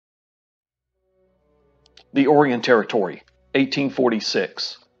The Oregon Territory,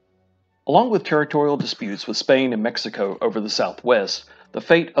 1846. Along with territorial disputes with Spain and Mexico over the Southwest, the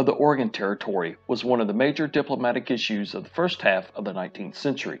fate of the Oregon Territory was one of the major diplomatic issues of the first half of the 19th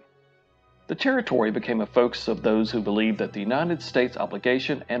century. The territory became a focus of those who believed that the United States'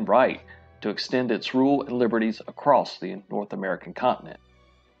 obligation and right to extend its rule and liberties across the North American continent.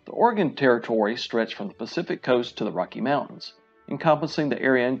 The Oregon Territory stretched from the Pacific coast to the Rocky Mountains, encompassing the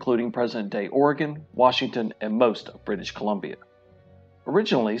area including present-day Oregon, Washington, and most of British Columbia.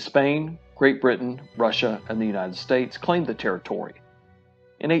 Originally, Spain, Great Britain, Russia, and the United States claimed the territory.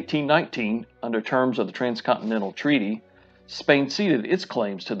 In 1819, under terms of the Transcontinental Treaty, Spain ceded its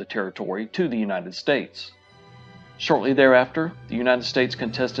claims to the territory to the United States. Shortly thereafter, the United States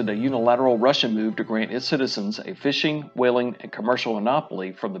contested a unilateral Russian move to grant its citizens a fishing, whaling, and commercial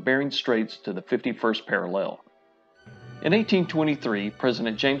monopoly from the Bering Straits to the 51st parallel. In 1823,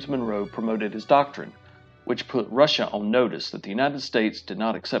 President James Monroe promoted his doctrine, which put Russia on notice that the United States did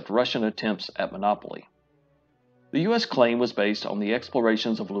not accept Russian attempts at monopoly. The U.S. claim was based on the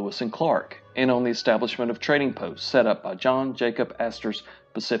explorations of Lewis and Clark and on the establishment of trading posts set up by John Jacob Astor's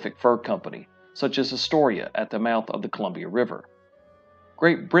Pacific Fur Company, such as Astoria at the mouth of the Columbia River.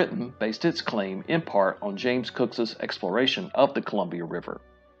 Great Britain based its claim in part on James Cook's exploration of the Columbia River.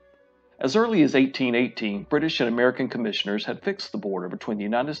 As early as 1818, British and American commissioners had fixed the border between the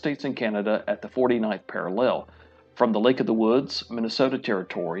United States and Canada at the 49th parallel, from the Lake of the Woods, Minnesota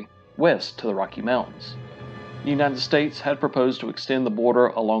Territory, west to the Rocky Mountains. The United States had proposed to extend the border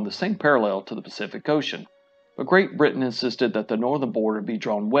along the same parallel to the Pacific Ocean, but Great Britain insisted that the northern border be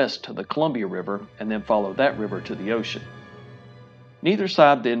drawn west to the Columbia River and then follow that river to the ocean. Neither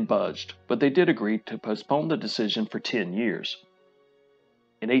side then budged, but they did agree to postpone the decision for 10 years.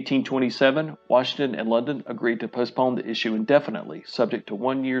 In 1827, Washington and London agreed to postpone the issue indefinitely, subject to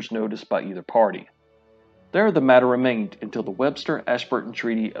 1 year's notice by either party. There the matter remained until the Webster-Ashburton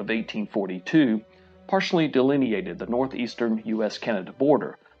Treaty of 1842 partially delineated the northeastern U.S.-Canada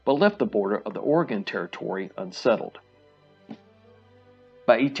border, but left the border of the Oregon Territory unsettled.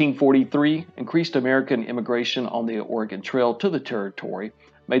 By 1843, increased American immigration on the Oregon Trail to the territory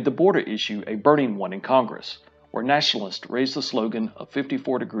made the border issue a burning one in Congress, where nationalists raised the slogan of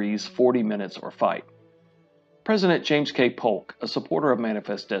 54 degrees, 40 minutes, or fight. President James K. Polk, a supporter of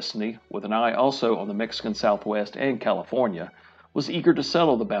Manifest Destiny, with an eye also on the Mexican Southwest and California, was eager to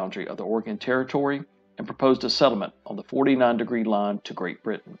settle the boundary of the Oregon Territory and proposed a settlement on the 49-degree line to Great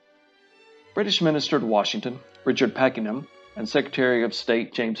Britain. British Minister to Washington, Richard Pakenham, and Secretary of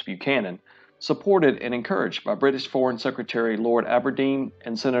State James Buchanan, supported and encouraged by British Foreign Secretary Lord Aberdeen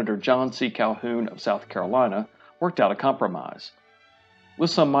and Senator John C. Calhoun of South Carolina, worked out a compromise. With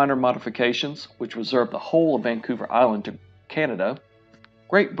some minor modifications, which reserved the whole of Vancouver Island to Canada,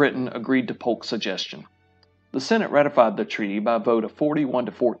 Great Britain agreed to Polk's suggestion. The Senate ratified the treaty by a vote of 41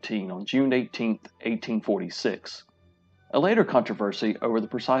 to 14 on June 18, 1846. A later controversy over the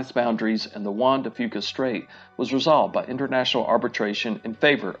precise boundaries in the Juan de Fuca Strait was resolved by international arbitration in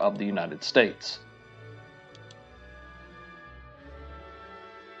favor of the United States.